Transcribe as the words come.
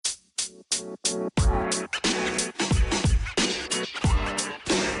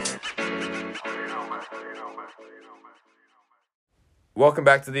Welcome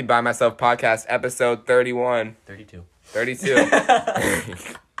back to the By Myself podcast, episode 31. 32. 32.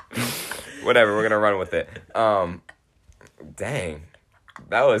 Whatever, we're going to run with it. Dang.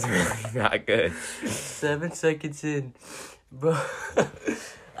 That was really not good. 7 seconds in. Bro.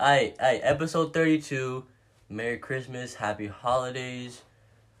 Alright, episode 32. Merry Christmas, happy holidays.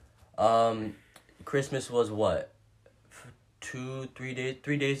 Christmas was what? 3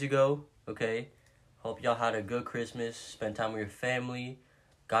 days ago, okay? Hope y'all had a good Christmas, spent time with your family,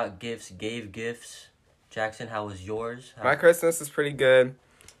 got gifts, gave gifts. Jackson, how was yours? My Christmas is pretty good.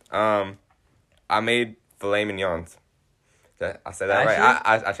 I made filet mignons. I said that actually?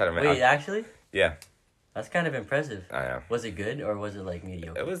 right? I tried to make Wait, actually? Yeah. That's kind of impressive. I know. Was it good or was it like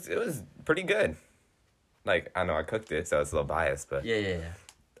mediocre? It was pretty good. Like, I know I cooked it, so it's a little biased, but Yeah.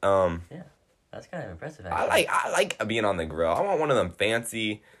 Yeah. That's kind of impressive, actually. I like being on the grill. I want one of them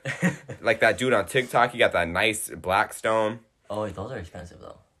fancy, like that dude on TikTok. He got that nice Blackstone. Oh, wait, those are expensive,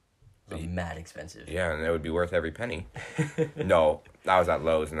 though. Those are mad expensive. Yeah, and it would be worth every penny. No, I was at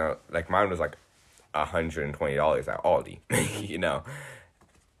Lowe's, and like mine was like $120 at Aldi, you know.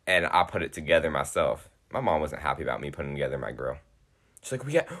 And I put it together myself. My mom wasn't happy about me putting together my grill. She's like,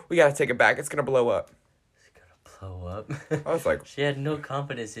 we gotta take it back. It's gonna blow up. Blow up. I was like, she had no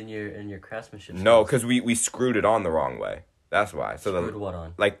confidence in your craftsmanship. No, because we screwed it on the wrong way. That's why. So screwed what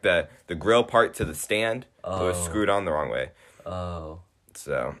on? Like the grill part to the stand, Oh. it was screwed on the wrong way. Oh.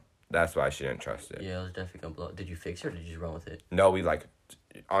 So that's why she didn't trust it. Yeah, it was definitely gonna blow up. Did you fix it or did you just run with it? No, we like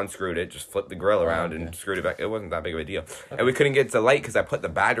unscrewed it, just flipped the grill around and screwed it back. It wasn't that big of a deal. Okay. And we couldn't get it to light because I put the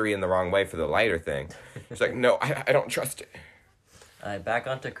battery in the wrong way for the lighter thing. She's like, no, I don't trust it. Alright, back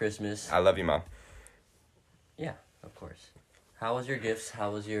onto Christmas. I love you, Mom. Yeah, of course. How was your gifts?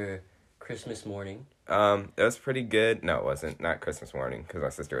 How was your Christmas morning? It was pretty good. No, it wasn't. Not Christmas morning because my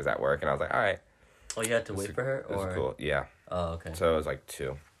sister was at work and I was like, all right. Oh, you had to wait for her? It was cool. Yeah. Oh, okay. So it was like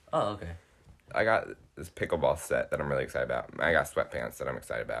 2. Oh, okay. I got this pickleball set that I'm really excited about. I got sweatpants that I'm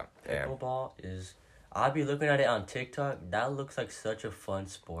excited about. Pickleball is... I'll be looking at it on TikTok. That looks like such a fun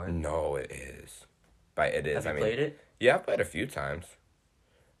sport. No, it is. But it is. Have you played it? Yeah, I've played a few times.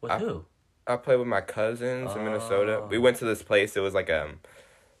 With who? I played with my cousins in Minnesota. We went to this place. It was like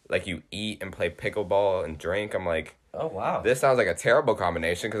you eat and play pickleball and drink. I'm like, oh wow, this sounds like a terrible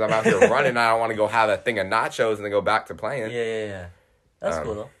combination because I'm out here running. And I don't want to go have a thing of nachos and then go back to playing. Yeah. That's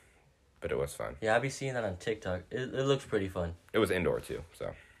cool though. But it was fun. Yeah, I'll be seeing that on TikTok. It looks pretty fun. It was indoor too,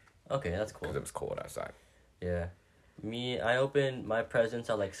 so. Okay, that's cool. Because it was cold outside. Yeah. I opened my presents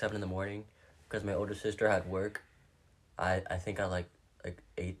at like 7 a.m. because my older sister had work. I think at like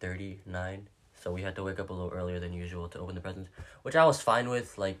 8:30, 9. So we had to wake up a little earlier than usual to open the presents, which I was fine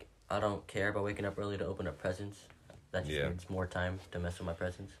with. Like, I don't care about waking up early to open up presents. That just needs more time to mess with my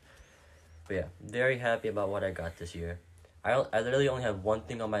presents. But yeah, very happy about what I got this year. I literally only have one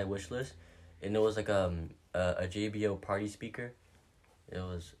thing on my wish list, and it was like a JBL party speaker. It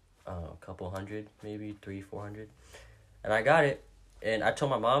was a couple hundred, maybe 300-400, and I got it. And I told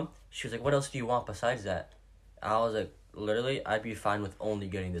my mom. She was like, "What else do you want besides that?" I was like, "Literally, I'd be fine with only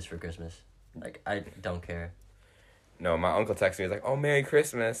getting this for Christmas. Like, I don't care." No, my uncle texted me. He's like, "Oh, Merry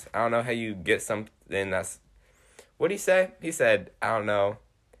Christmas. I don't know how you get something that's." What did he say? He said, "I don't know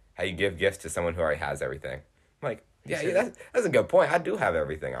how you give gifts to someone who already has everything." I'm like, yeah, that's a good point. I do have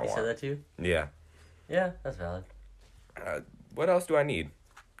everything I want. He said that to you? Yeah. Yeah, that's valid. What else do I need?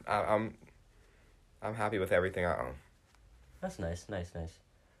 I'm happy with everything I own. That's nice.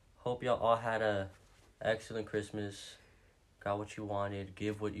 Hope y'all all had a excellent Christmas. Got what you wanted.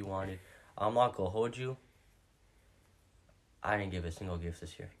 Give what you wanted. I'm not gonna hold you. I didn't give a single gift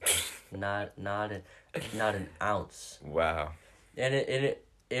this year. not an ounce. Wow. And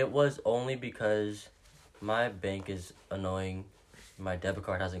it was only because my bank is annoying. My debit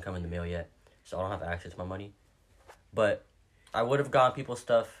card hasn't come in the mail yet, so I don't have access to my money. But I would have gotten people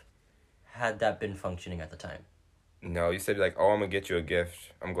stuff had that been functioning at the time. No, you said like, "Oh, I'm gonna get you a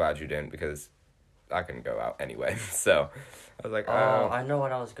gift." I'm glad you didn't because I couldn't go out anyway. So I was like, "Oh, I know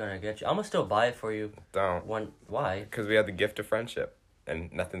what I was gonna get you. I'm gonna still buy it for you." Don't. Why? Because we had the gift of friendship,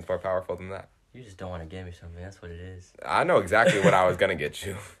 and nothing's more powerful than that. You just don't want to get me something. That's what it is. I know exactly what I was gonna get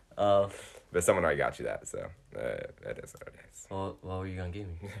you. Oh. But someone already got you that, so that is what it is. Well, what were you gonna give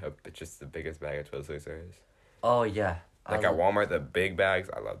me? It's just the biggest bag of Twizzlers there is. Oh yeah. Like at Walmart, the big bags,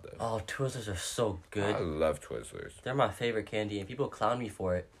 I love those. Oh, Twizzlers are so good. I love Twizzlers. They're my favorite candy, and people clown me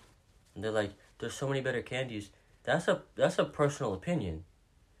for it. And they're like, "There's so many better candies." That's a personal opinion.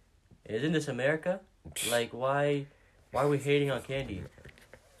 Isn't this America? Like, why are we hating on candy?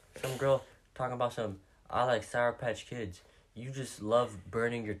 talking about some, I like Sour Patch Kids. You just love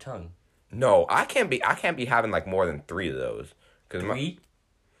burning your tongue. No, I can't be having like more than 3 of those. Cause Three?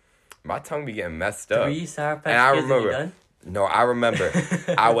 my tongue be getting messed up. 3 Sour And I Patch Kids and you remember, done? no, I remember,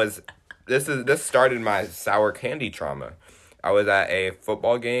 this started my sour candy trauma. I was at a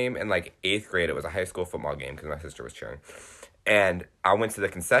football game in like 8th grade. It was a high school football game because my sister was cheering. And I went to the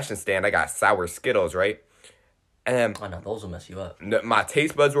concession stand. I got sour Skittles, right? And Oh, no, those will mess you up. my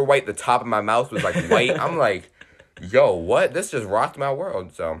taste buds were white. The top of my mouth was like white. I'm like, yo, what? This just rocked my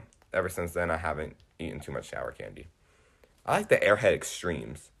world. So ever since then, I haven't eaten too much sour candy. I like the Airhead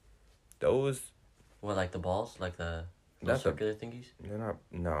Extremes. Those, What, like the balls? Like the That's a- circular thingies? they're not,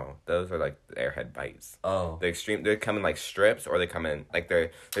 no, those are like the Airhead Bites. Oh. The extreme, they come in like strips, or they come in like they're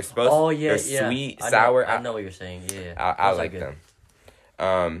supposed. Oh, yeah, they're yeah. sweet, I know- sour. I know what you're saying. Yeah. I Those are like good.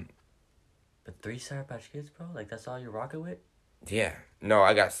 them. But 3 Sour Patch Kids, bro? Like, that's all you're rocking with? Yeah. No,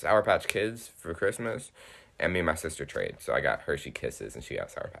 I got Sour Patch Kids for Christmas, and me and my sister trade. So I got Hershey Kisses, and she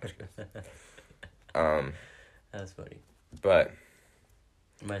got Sour Patch Kids. That's funny. But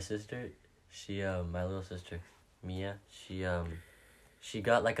My sister, my little sister, Mia, she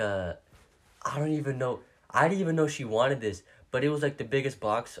got like I didn't even know she wanted this, but it was like the biggest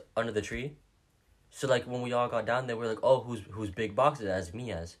box under the tree. So like when we all got down there, we were like, oh, whose big box is it? As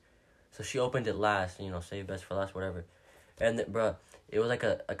Mia's. So she opened it last, save best for last, whatever. And bruh, it was like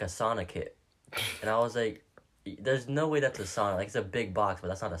a sauna kit. And I was like, there's no way that's a sauna. Like, it's a big box, but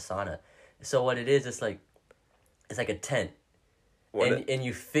that's not a sauna. So what it is, it's like a tent. And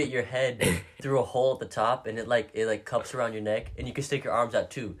you fit your head through a hole at the top, and it cups around your neck, and you can stick your arms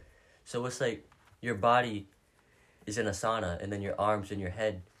out too. So it's like your body is in a sauna, and then your arms and your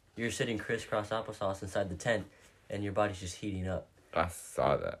head, you're sitting crisscross applesauce inside the tent, and your body's just heating up. I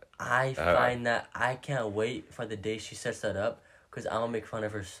saw that. I find that I can't wait for the day she sets that up, because I'm gonna make fun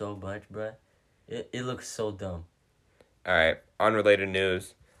of her so much, bruh. It looks so dumb. All right, unrelated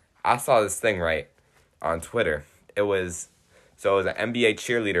news. I saw this thing, right, on Twitter. It was an NBA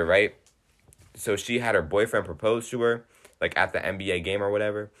cheerleader, right? So she had her boyfriend propose to her, like at the NBA game or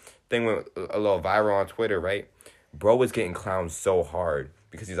whatever. Thing went a little viral on Twitter, right? Bro was getting clowned so hard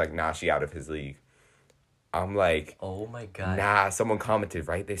because he's like, nah, she out of his league. I'm like, Oh my god. nah, someone commented,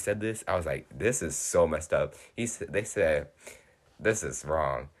 right? They said this. I was like, this is so messed up. They said, this is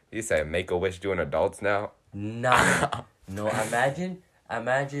wrong. He said, Make-A-Wish doing adults now. Nah. No,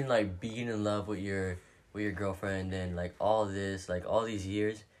 imagine like being in love with your girlfriend and like all this, like all these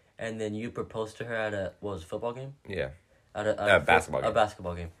years, and then you propose to her at a football game? Yeah. At a Basketball game. A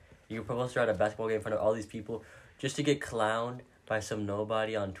basketball game. You propose to her at a basketball game in front of all these people just to get clowned by some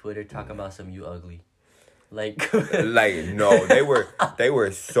nobody on Twitter talking about some you ugly. Like Like, no, they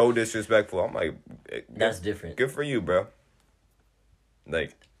were so disrespectful. I'm like, that's different. good for you, bro.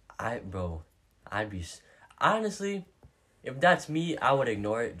 Like, I'd be honestly, if that's me, I would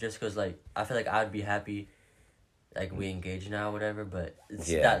ignore it just because like I feel like I'd be happy, like we engage now or whatever. But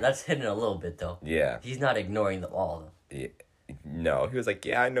that's hidden a little bit though. yeah. He's not ignoring them all Yeah. No, he was like,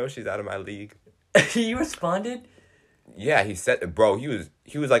 yeah, I know she's out of my league. though. He responded. Yeah, he said, bro, he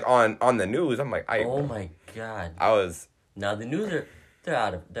was like on the news. I'm like, Oh my god. I was. Now the news they're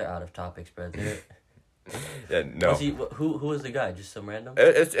out of topics, bro. Yeah, no. Who was the guy? Just some random?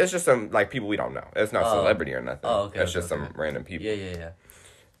 It's just some like people we don't know. It's not celebrity or nothing. Oh, okay. It's just some random people. Yeah.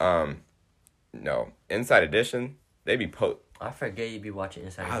 No, Inside Edition, they be I forget you be watching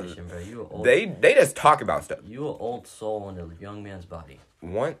Inside Edition, bro. You a old. They just talk about stuff. You an old soul in a young man's body.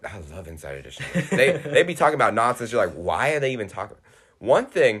 I love Inside Edition. they be talking about nonsense. You're like, why are they even talking? One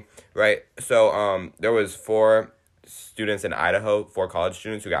thing, right? So there was 4 students in Idaho, 4 college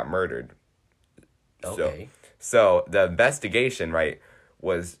students who got murdered. Okay. So the investigation, right,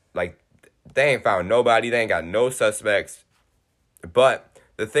 was like they ain't found nobody. They ain't got no suspects. But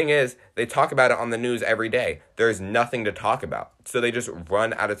the thing is, they talk about it on the news every day. There's nothing to talk about. So they just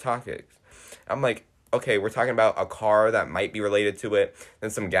run out of topics. I'm like, okay, we're talking about a car that might be related to it, then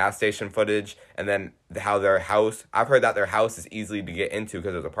some gas station footage, and then how their house, I've heard that their house is easily to get into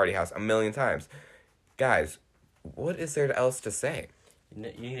because it was a party house 1,000,000 times. Guys, what is there else to say? You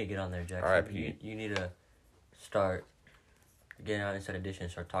need to get on there, Jackson. R.I.P. You need to start getting out Inside Edition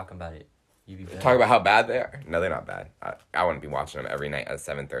and start talking about it. You be better. Talk about how bad they are. No, they're not bad. I want to be watching them every night at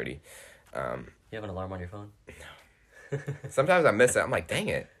 7:30. You have an alarm on your phone? Sometimes I miss it. I'm like, dang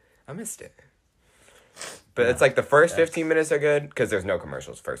it, I missed it. But it's like the first 15 minutes are good because there's no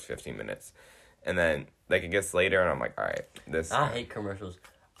commercials. First 15 minutes, and then like it gets later, and I'm like, all right, this. I hate commercials.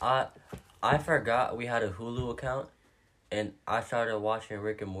 I forgot we had a Hulu account, and I started watching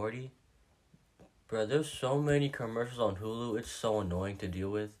Rick and Morty. Bro, there's so many commercials on Hulu. It's so annoying to deal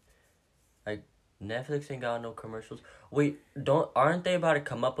with. Like Netflix ain't got no commercials. Wait, aren't they about to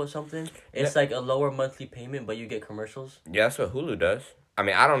come up with something? It's like a lower monthly payment, but you get commercials. Yeah, that's what Hulu does. I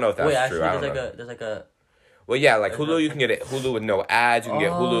mean, I don't know if Wait, that's actually, true. I don't know. there's like a. Well, yeah, like There's a Hulu, you can get it Hulu with no ads. You can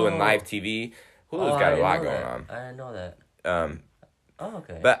get Hulu and live oh TV. oh Hulu's I got a didn't lot know going that. on. I didn't know that. Um, Oh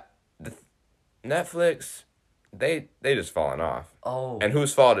okay. but the Netflix, they just falling off. Oh And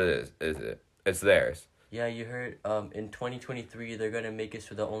whose fault is it? It's theirs. yeah, you heard. In 2023, they're gonna make it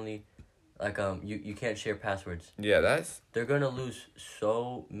so the only, like you can't share passwords. Yeah, that's They're gonna lose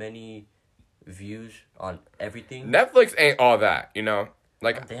so many views on everything. Netflix ain't all that, you know.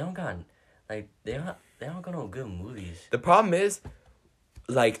 Like They don't got, like they don't got no good movies. the problem is,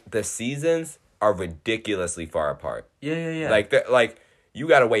 like the seasons are ridiculously far apart. Yeah. Like you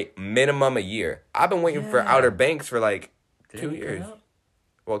gotta wait minimum a year. I've been waiting for Yeah. Outer Banks for like Did 2 it come years. out?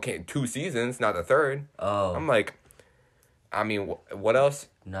 Well, okay, 2 seasons, not the third. Oh. I'm like, I mean, what else?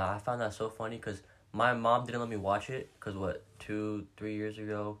 Nah, I found that so funny because my mom didn't let me watch it because what 2-3 years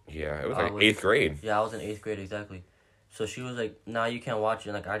ago. Yeah, it was I like was- 8th grade. Yeah, I was in 8th grade exactly. So she was like, "Nah, you can't watch it."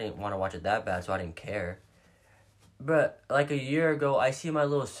 And like I didn't want to watch it that bad, so I didn't care. But like a year ago, I see my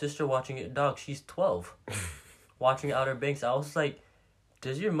little sister watching it. Dog, she's 12, watching Outer Banks. I was like,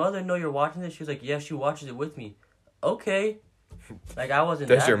 "Does your mother know you're watching this?" She was like, "Yeah, she watches it with me." Okay, like I wasn't.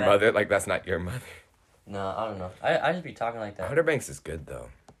 Does that your bad. mother like that's not your mother? No, I don't know. I just be talking like that. Outer Banks is good though.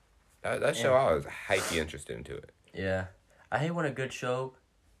 That show, Yeah. I was hypey interested into it. Yeah, I hate when a good show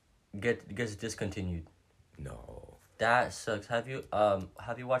gets discontinued. No, That sucks. Have you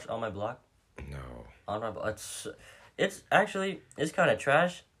watched On My Block? no. On My Block, it's actually it's kind of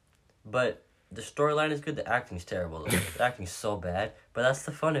trash, but the storyline is good. The acting's terrible. Though. The acting's so bad, but that's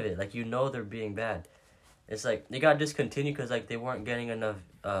the fun of it. Like they're being bad. It's like they got discontinued because like they weren't getting enough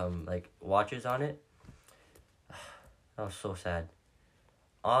like watches on it. That was so sad.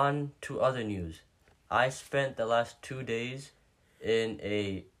 On to other news. I spent the last 2 days in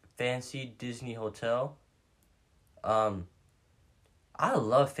a fancy Disney hotel. I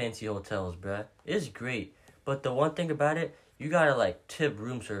love fancy hotels, bruh. It's great. But the one thing about it, you gotta like tip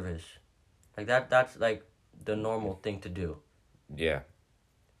room service. Like that's like the normal thing to do. Yeah,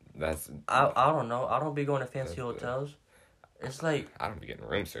 that's. I don't know. I don't be going to fancy That's good. hotels. It's like I don't be getting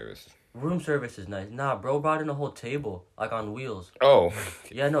room service. room service is nice. Nah, bro brought in a whole table like on wheels. Oh,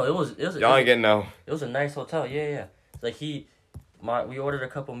 Yeah, no, it was y'all ain't getting no. it was a nice hotel. Yeah. Like we ordered a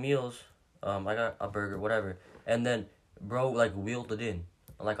couple meals. I got a burger, whatever, and then bro like wheeled it in,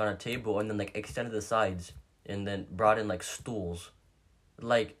 like on a table, and then like extended the sides, and then brought in like stools,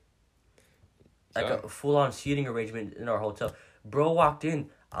 like So- a full on seating arrangement in our hotel. Bro walked in.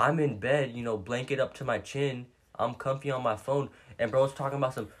 I'm in bed, blanket up to my chin. I'm comfy on my phone, and bro's talking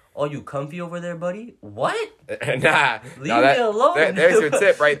about some. Oh, you comfy over there, buddy? What? Nah, Leave no, me alone. there's your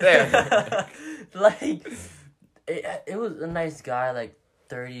tip right there. Like, it was a nice guy, like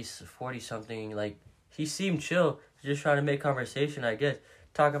 30s, 40 something. Like, he seemed chill, just trying to make conversation, I guess.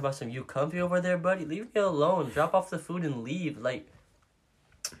 Talking about some, you comfy over there, buddy? Leave me alone. Drop off the food and leave. Like,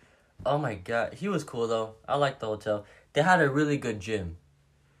 oh my god. He was cool, though. I liked the hotel. They had a really good gym,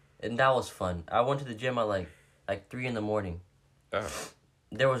 and that was fun. I went to the gym at like 3 in the morning. Oh.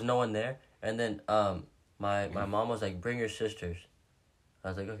 There was no one there, and then my mom was like, "Bring your sisters." I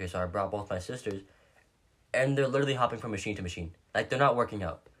was like, "Okay," so I brought both my sisters, and they're literally hopping from machine to machine. Like they're not working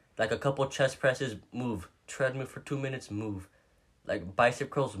out. Like a couple chest presses, move. Treadmill for 2 minutes, move. Like bicep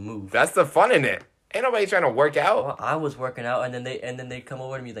curls, move. That's the fun in it. Ain't nobody trying to work out. Well, I was working out, and then they come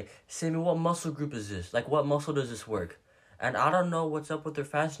over to me like, "Sammy, what muscle group is this? Like, what muscle does this work?" And I don't know what's up with their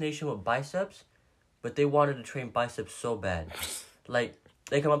fascination with biceps, but they wanted to train biceps so bad. Like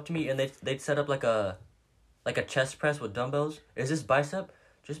they come up to me and they'd set up like a chest press with dumbbells. Is this bicep?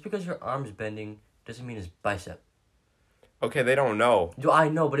 Just because your arm's bending doesn't mean it's bicep. Okay, they don't know. Do I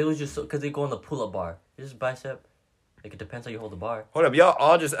know? But it was just because they go on the pull up bar. Is this bicep? Like it depends how you hold the bar. Hold up, y'all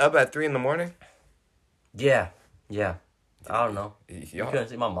all just up at 3 in the morning? Yeah. I don't know. You Y'all. couldn't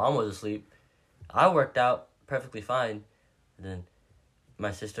see my mom was asleep. I worked out perfectly fine. And then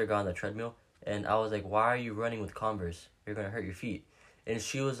my sister got on the treadmill and I was like, "Why are you running with Converse? You're gonna hurt your feet." And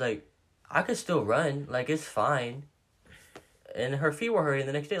she was like, "I could still run, like it's fine." And her feet were hurting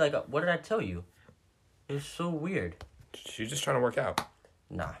the next day. Like, what did I tell you? It was so weird. She's just trying to work out.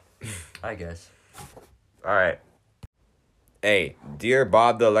 Nah, I guess. All right. Hey, dear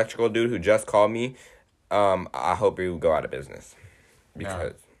Bob, the electrical dude who just called me, I hope you go out of business.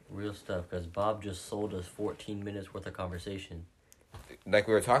 Because, Real stuff, because Bob just sold us 14 minutes worth of conversation. like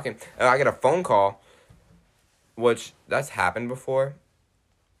we were talking, and I get a phone call, which that's happened before,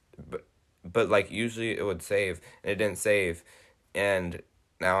 but like usually it would save, and it didn't save, and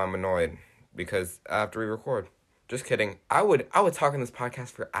now I'm annoyed because I have to re-record. Just kidding. I would talk on this podcast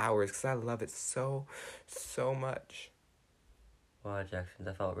for hours because I love it so much. Wow, Jackson,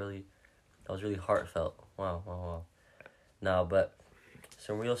 that was really heartfelt. Wow. No, but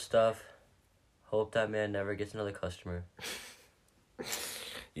some real stuff. Hope that man never gets another customer.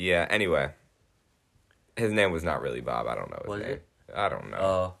 Yeah, anyway. His name was not really Bob. I don't know his Was name. it? I don't know.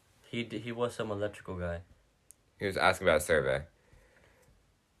 Oh, he was some electrical guy. He was asking about a survey.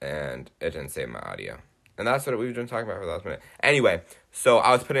 And it didn't save my audio. And that's what we've been talking about for the last minute. Anyway, so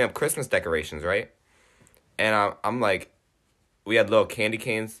I was putting up Christmas decorations, right? And I'm like, we had little candy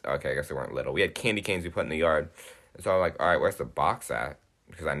canes. Okay, I guess they weren't little. We had candy canes we put in the yard. And so I'm like, all right, where's the box at?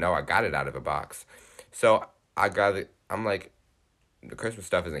 Because I know I got it out of a box. So I got it. I'm like, the Christmas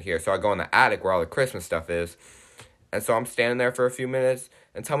stuff isn't here. So I go in the attic where all the Christmas stuff is. And so I'm standing there for a few minutes.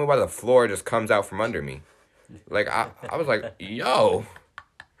 And tell me why the floor just comes out from under me. Like, I was like, yo.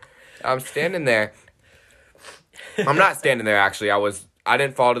 I'm standing there. I'm not standing there, actually. I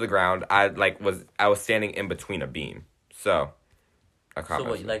didn't fall to the ground. I was standing in between a beam. So I caught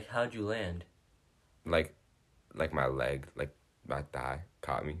myself. So what? Like, how'd you land? Like my leg, like my thigh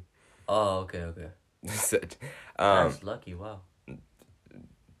caught me. Oh, okay. That's lucky. Wow.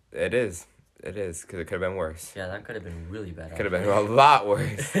 It is, because it could have been worse. Yeah, that could have been really bad. Could have been a lot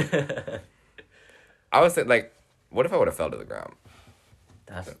worse. I was like, what if I would have fell to the ground?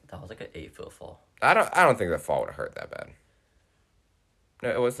 That was like an 8-foot fall. I don't think that fall would have hurt that bad. No,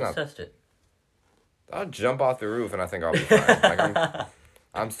 it was not. Let's test it. I'll jump off the roof and I think I'll be fine. Like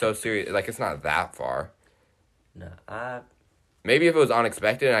I'm so serious. Like, it's not that far. No, Maybe if it was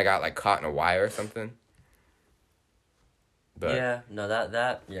unexpected and I got like caught in a wire or something. But yeah, no,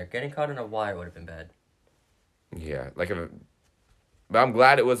 getting caught in a wire would have been bad. Yeah, but I'm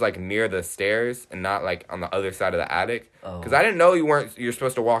glad it was like near the stairs and not like on the other side of the attic. Because I didn't know you're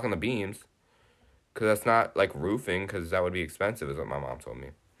supposed to walk on the beams. Because that's not like roofing, because that would be expensive, is what my mom told me.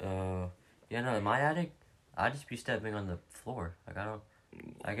 Yeah, no, in my attic, I just be stepping on the floor. Like,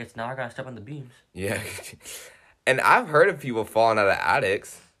 I guess now I gotta step on the beams. Yeah. And I've heard of people falling out of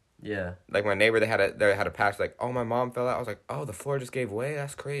attics. Yeah. Like my neighbor, they had a patch like, oh, my mom fell out. I was like, oh, the floor just gave way?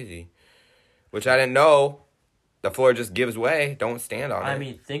 That's crazy. Which I didn't know. The floor just gives way. Don't stand on it. I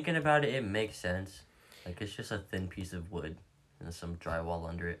mean, thinking about it, it makes sense. Like, it's just a thin piece of wood and some drywall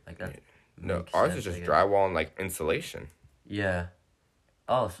under it. Like, that No, ours is just drywall and like insulation. Yeah.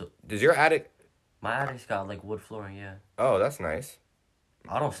 Oh, so does your attic? My attic's got like wood flooring. Yeah. Oh, that's nice.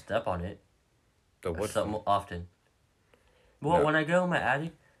 I don't step on it. The wood. Often. Well, No. when I go in my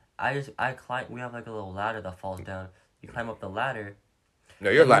attic, I climb. We have like a little ladder that falls down. You climb up the ladder. No,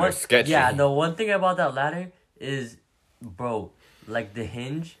 your ladder's sketchy. Yeah, the one thing about that ladder is, bro, like the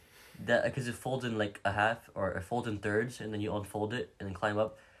hinge, that because it folds in like a half or it folds in thirds, and then you unfold it and then climb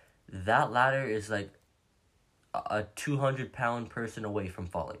up. That ladder is like a 200-pound person away from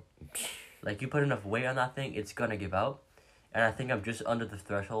falling. Like, you put enough weight on that thing, it's gonna give out. And I think I'm just under the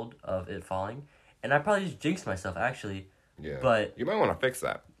threshold of it falling. And I probably just jinxed myself, actually. Yeah. But you might want to fix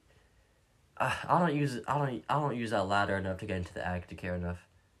that. I don't use that ladder enough to get into the attic to care enough.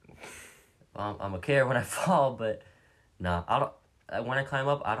 I'm gonna care when I fall, but nah, I don't. When I climb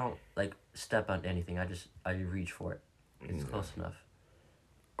up, I don't like step on anything. I reach for it. It's close enough.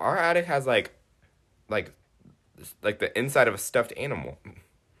 Our attic has like the inside of a stuffed animal.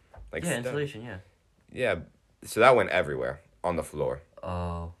 Like yeah, insulation. Yeah. Yeah, so that went everywhere on the floor.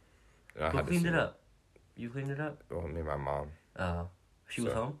 Oh. Who cleaned it up? You cleaned it up? Well, me and my mom. Oh. She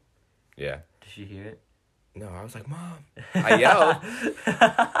was home? Yeah. Did she hear it? No, I was like, Mom. I yelled.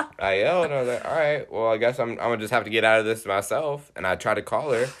 And I was like, all right, well, I guess I'm gonna just have to get out of this myself. And I tried to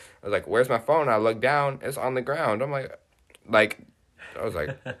call her. I was like, where's my phone? I looked down. It's on the ground. I'm like, I was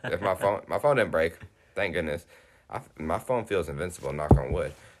like, if my phone didn't break, thank goodness. My phone feels invincible, knock on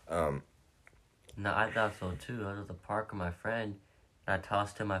wood. No, I thought so too. I was at the park with my friend, and I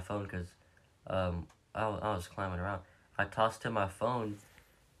tossed him my phone because I was climbing around. I tossed him my phone,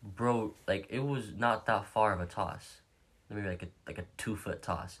 bro. Like, it was not that far of a toss, maybe like a 2-foot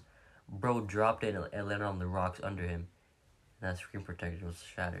toss. Bro dropped it and landed on the rocks under him, and that screen protector was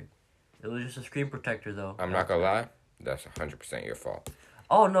shattered. It was just a screen protector, though. I'm not gonna lie, that's 100% your fault.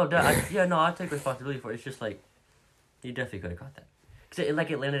 Oh no, I take responsibility for it. It's just like, he definitely could have caught that. Cause it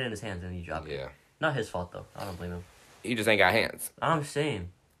landed in his hands and he dropped it. Yeah. Not his fault though. I don't blame him. He just ain't got hands. I'm saying.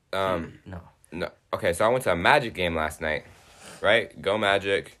 No. No. Okay, so I went to a Magic game last night, right? Go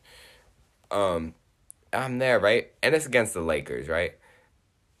Magic. I'm there, right? And it's against the Lakers, right?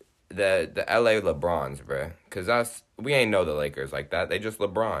 The LA LeBrons, bruh. Because we ain't know the Lakers like that. They just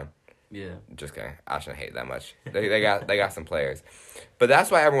LeBron. Yeah. Just kidding. I shouldn't hate that much. They got some players, but that's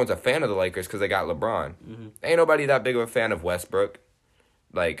why everyone's a fan of the Lakers because they got LeBron. Mm-hmm. Ain't nobody that big of a fan of Westbrook.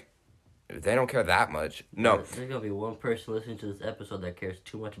 Like, they don't care that much. No, There's gonna be one person listening to this episode that cares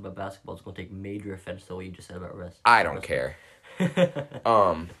too much about basketball. It's gonna take major offense to what you just said about Russ. I don't care.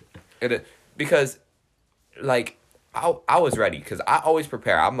 Because, like, I was ready because I always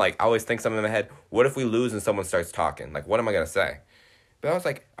prepare. I'm like, I always think something in my head. What if we lose and someone starts talking? Like, what am I gonna say? But I was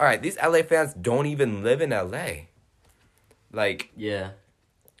like, all right, these LA fans don't even live in LA. Like, Yeah.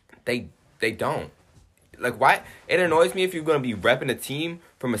 they don't. Like, why? It annoys me if you're gonna be repping a team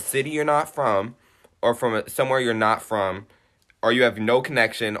from a city you're not from, or from somewhere you're not from, or you have no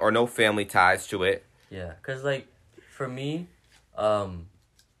connection or no family ties to it. Yeah, cause like, for me,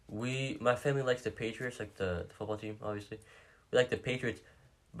 my family likes the Patriots, like the football team, obviously. We like the Patriots,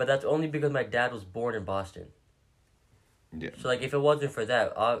 but that's only because my dad was born in Boston. Yeah. So like, if it wasn't for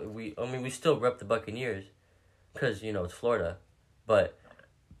that, we still rep the Buccaneers, cause it's Florida, but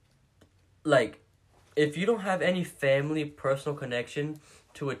like, if you don't have any family personal connection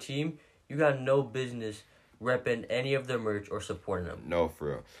to a team, you got no business repping any of their merch or supporting them. No, for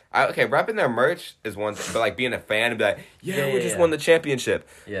real. Okay, repping their merch is one thing, but like being a fan and be like, Yeah, we just won the championship.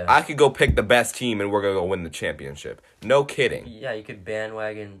 Yeah. I could go pick the best team and we're gonna go win the championship. No kidding. Yeah, you could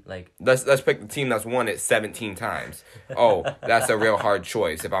bandwagon like. Let's pick the team that's won it 17 times. Oh, that's a real hard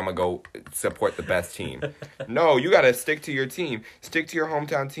choice if I'm gonna go support the best team. No, you gotta stick to your team. Stick to your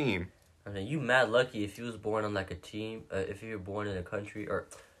hometown team. I mean, you mad lucky if you was born on like a team, if you were born in a country, or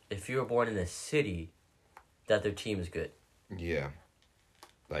if you were born in a city, that their team is good. Yeah.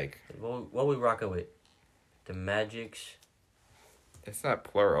 Like, What we rocking with? The Magics, it's not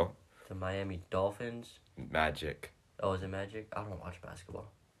plural. the Miami Dolphins. Magic. Oh, is it Magic? I don't watch basketball.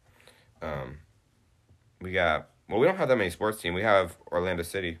 We don't have that many sports teams. We have Orlando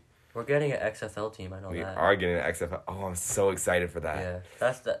City. We're getting an XFL team. I know We that. are getting an XFL. Oh, I'm so excited for that. Yeah,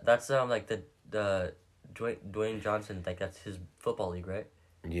 that's like the Dwayne Johnson, like that's his football league, right?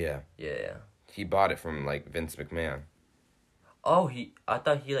 Yeah. Yeah. He bought it from like Vince McMahon. Oh, I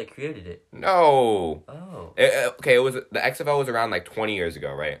thought he like created it. No. Oh. Okay, it was the XFL was around like 20 years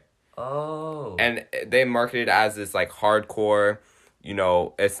ago, right? Oh. And they marketed it as this like hardcore,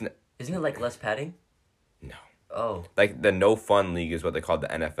 it's Isn't it like less padding? no. Oh. Like the no fun league is what they called the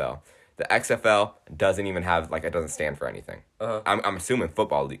NFL. The XFL doesn't even have it doesn't stand for anything. Uh-huh. I'm assuming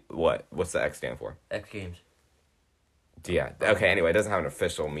football league. What's the X stand for? X Games. Yeah. Okay. Anyway, it doesn't have an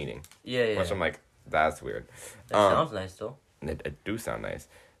official meaning. Yeah. Which I'm like, that's weird. That sounds nice though. It do sound nice,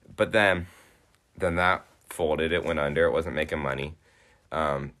 but then that folded. It went under. It wasn't making money.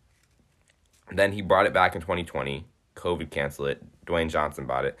 Then he brought it back in 2020. COVID canceled it. Dwayne Johnson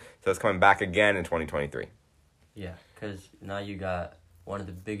bought it, so it's coming back again in 2023. Yeah, because now you got one of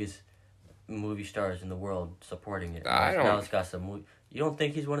the biggest movie stars in the world supporting it. Now it's got some movie. You don't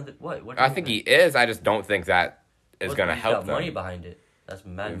think he's one of the what? I think he is. I just don't think that is going to help got them. money behind it. That's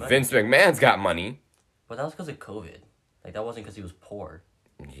mad money. Vince McMahon's got money. But that was because of COVID. Like, that wasn't because he was poor.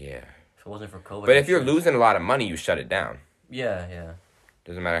 Yeah. If it wasn't for COVID. But if you're losing a lot of money, you shut it down. Yeah.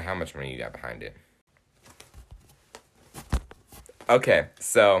 Doesn't matter how much money you got behind it. Okay,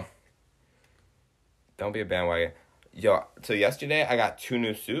 so don't be a bandwagon. Yo, so yesterday I got 2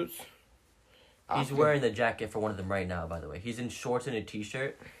 new suits. He's wearing the jacket for one of them right now, by the way. He's in shorts and a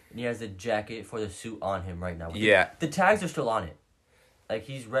t-shirt, and he has the jacket for the suit on him right now. Yeah. The tags are still on it. Like,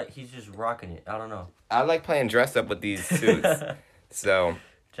 he's just rocking it. I don't know. I like playing dress up with these suits. So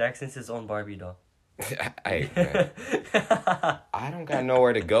Jackson's his own Barbie doll. I don't got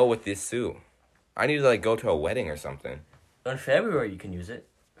nowhere to go with this suit. I need to go to a wedding or something. In February, you can use it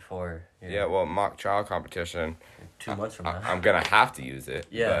for... Yeah, well, mock trial competition. 2 months from now. I'm going to have to use it.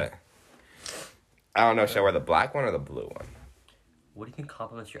 Yeah. But I don't know. Should I wear the black one or the blue one? What do you think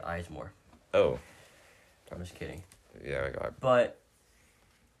compliments your eyes more? Oh. I'm just kidding. Yeah, I got But...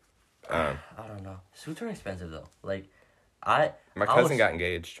 I don't know. Suits are expensive, though. Like, my cousin got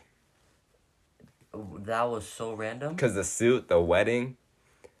engaged. That was so random. Because the suit, the wedding...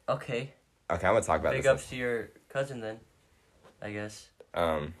 Okay. Okay, I'm going to talk about Big this. ups to your cousin, then. I guess.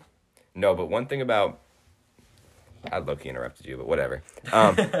 No, but one thing about... I low-key interrupted you, but whatever.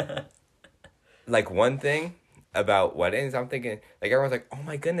 One thing about weddings, I'm thinking... everyone's like, oh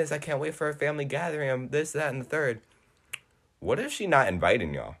my goodness, I can't wait for a family gathering. I'm this, that, and the third. What if she not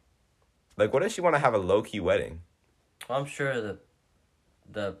inviting y'all? What if she want to have a low-key wedding? Well, I'm sure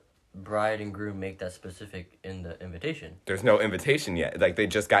the bride and groom make that specific in the invitation. There's no invitation yet. They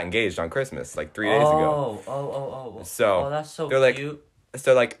just got engaged on Christmas, 3 days ago. Oh. So, that's so they're cute.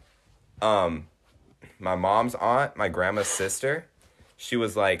 My mom's aunt, my grandma's sister, she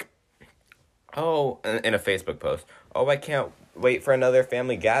was like, Oh, in a Facebook post. Oh, I can't wait for another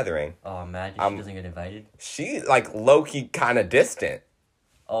family gathering. Oh, imagine she doesn't get invited. She like low key kind of distant.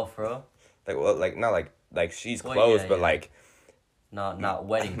 Oh, for real? Like well, like not like she's Well, close, yeah, but yeah. like Not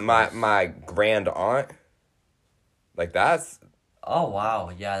wedding. my close. my grand aunt. Like that's Oh wow,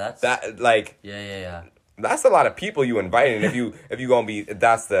 yeah, that's that like yeah. that's a lot of people you inviting if you gonna be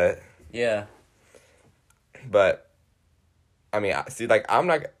that's the Yeah. but I mean see like I'm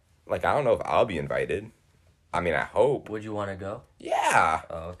not like I don't know if I'll be invited. I mean I hope. Would you want to go? Yeah.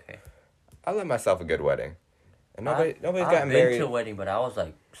 Oh, okay. I let myself a good wedding. And nobody's I've gotten been married. to a wedding, but I was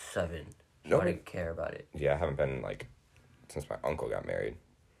like 7. So Nobody- I didn't care about it. Yeah, I haven't been like since my uncle got married.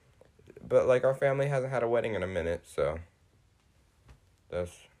 But like our family hasn't had a wedding in a minute, so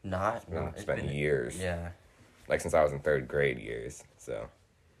that's Not. it's been years. Yeah. Like since I was in 3rd grade years. So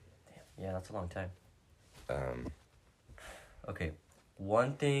Yeah, that's a long time. um Okay.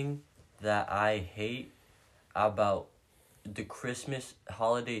 One thing that I hate about the Christmas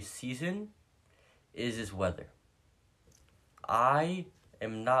holiday season is this weather. I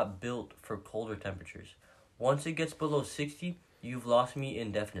am not built for colder temperatures. Once it gets below 60, you've lost me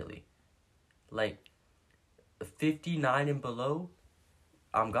indefinitely. Like 59 and below,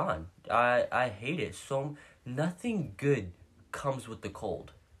 I'm gone. I hate it. So nothing good comes with the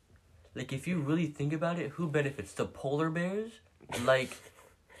cold. Like if you really think about it, who benefits? The polar bears? Like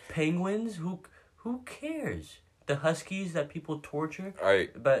penguins? Who cares? The huskies that people torture are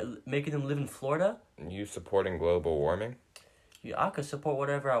by making them live in Florida? you supporting global warming? Yeah, I could support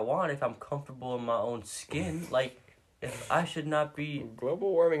whatever I want if I'm comfortable in my own skin. Like, if I should not be...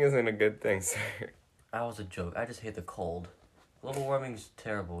 Global warming isn't a good thing, sir. That was a joke. I just hate the cold. Global warming's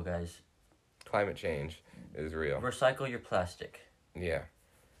terrible, guys. Climate change is real. Recycle your plastic. Yeah.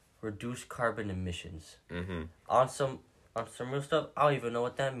 Reduce carbon emissions. Mm-hmm. On some real stuff, I don't even know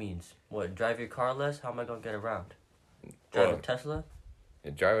what that means. What, drive your car less? How am I gonna get around? Drive a Tesla?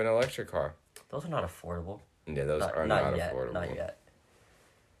 You drive an electric car. Those are not affordable. Yeah, those are not yet, affordable. Not yet.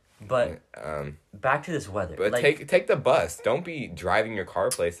 But back to this weather. But like, take the bus. Don't be driving your car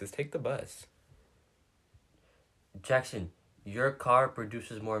places. Take the bus. Jackson, your car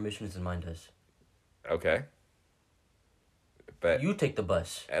produces more emissions than mine does. Okay. But You take the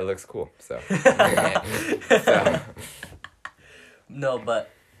bus. it looks cool. So. So. No, but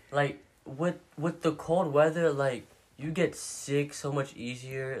like with the cold weather, like you get sick so much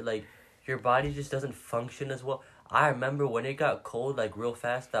easier. Like your body just doesn't function as well. I remember when it got cold, like real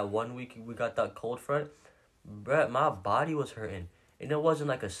fast. That 1 week we got that cold front, bruh, my body was hurting, and it wasn't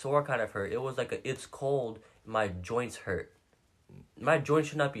like a sore kind of hurt. It was like it's cold. My joints hurt. My joints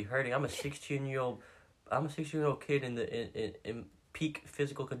should not be hurting. I'm a 16-year-old. I'm a 16-year-old kid in peak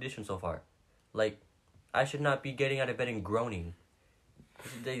physical condition so far. Like, I should not be getting out of bed and groaning.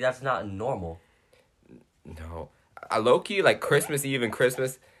 That's not normal. No. I low-key, like, Christmas Eve and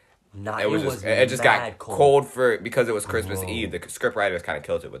Christmas, Not, it just got mad cold because it was Christmas Whoa. Eve. The script writers kind of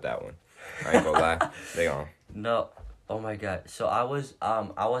killed it with that one. I ain't gonna lie. They on. No, oh my god. So I was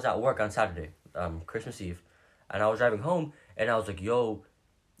at work on Saturday, Christmas Eve, and I was driving home, and I was like, yo,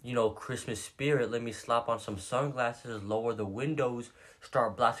 you know, Christmas spirit, let me slap on some sunglasses, lower the windows,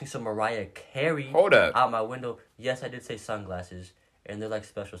 start blasting some Mariah Carey Hold up. out my window. Yes, I did say sunglasses, and they're like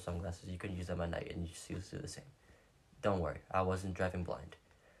special sunglasses. You can use them at night, and you see the same. Don't worry, I wasn't driving blind.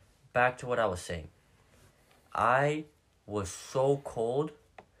 Back to what I was saying. I was so cold,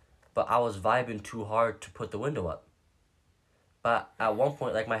 but I was vibing too hard to put the window up. But at one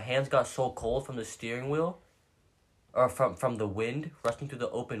point, like, my hands got so cold from the steering wheel, or from the wind rushing through the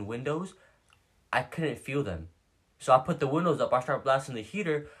open windows, I couldn't feel them. So I put the windows up, I started blasting the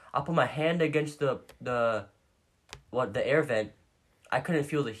heater, I put my hand against the air vent, I couldn't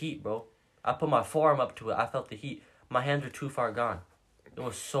feel the heat, bro. I put my forearm up to it, I felt the heat. My hands were too far gone. It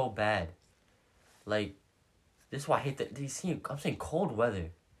was so bad. Like, this is why I hate that. I'm saying cold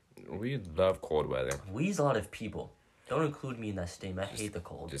weather. We love cold weather. We's a lot of people. Don't include me in that statement. I hate the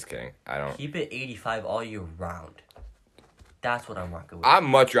cold. Just kidding. I don't. Keep it 85 all year round. That's what I'm rocking with. I'd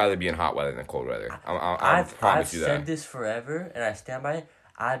much rather be in hot weather than cold weather. I promise you that. I've said this forever, and I stand by it.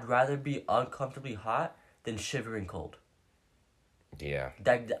 I'd rather be uncomfortably hot than shivering cold. Yeah.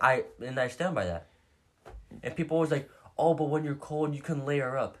 I stand by that. And people always like, oh, but when you're cold, you can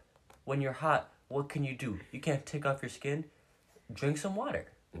layer up. When you're hot, what can you do? You can't take off your skin. Drink some water.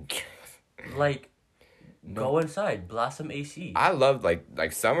 Like, go inside, blast some AC. I love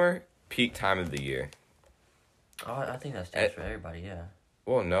like summer, peak time of the year. Oh, I think that stands for everybody. Yeah.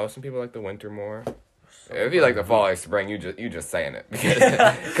 Well, no, some people like the winter more. If you like the fall or spring, you just saying it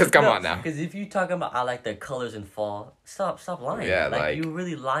because come on now. Because if you talking about I like the colors in fall, stop lying. Yeah, like you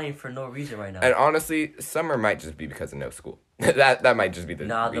really lying for no reason right now. And honestly, summer might just be because of no school. that might just be the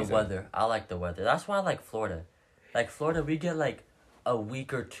reason. The weather. I like the weather. That's why I like Florida. Like Florida, we get like a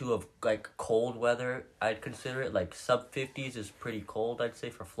week or two of like cold weather. I'd consider it like sub 50s is pretty cold. I'd say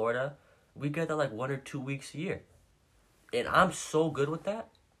for Florida, we get that like 1 or 2 weeks a year, and I'm so good with that.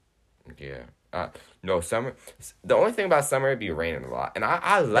 Yeah. No, summer. The only thing about summer, it'd be raining a lot, and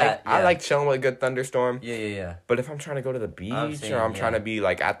I like chilling with a good thunderstorm. Yeah. But if I'm trying to go to the beach or I'm trying to be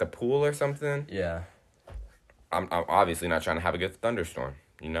like at the pool or something, yeah, I'm obviously not trying to have a good thunderstorm.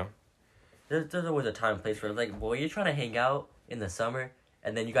 You know. There's always a time and place for it. Like, boy, you're trying to hang out in the summer,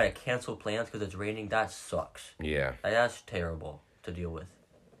 and then you gotta cancel plans because it's raining. That sucks. Yeah. Like, that's terrible to deal with.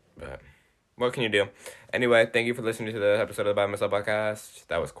 But what can you do? Anyway, thank you for listening to the episode of the By Myself podcast.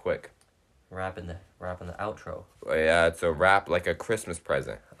 That was quick. Rapping the outro. Yeah, it's a wrap like a Christmas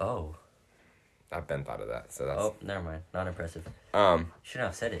present. Oh. I've been thought of that, so that's. Oh, never mind. Not impressive. Shouldn't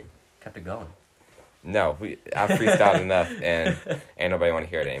have said it. Kept it going. No, I've freestyled enough, and ain't nobody want to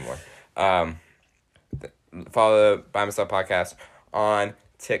hear it anymore. Follow the By Myself podcast on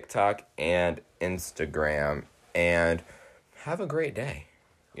TikTok and Instagram, and have a great day.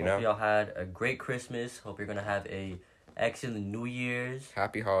 Hope y'all had a great Christmas. Hope you're gonna have a excellent New Year's.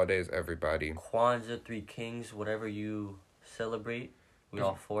 Happy holidays, everybody. Kwanzaa, Three Kings, whatever you celebrate, we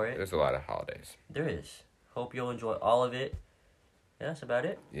all for it. There's a lot of holidays. There is. Hope you'll enjoy all of it. Yeah, that's about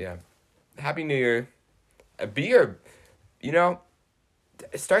it. Yeah. Happy New Year.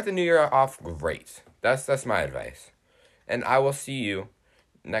 Start the new year off great. That's my advice. And I will see you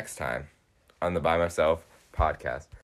next time on the By Myself podcast.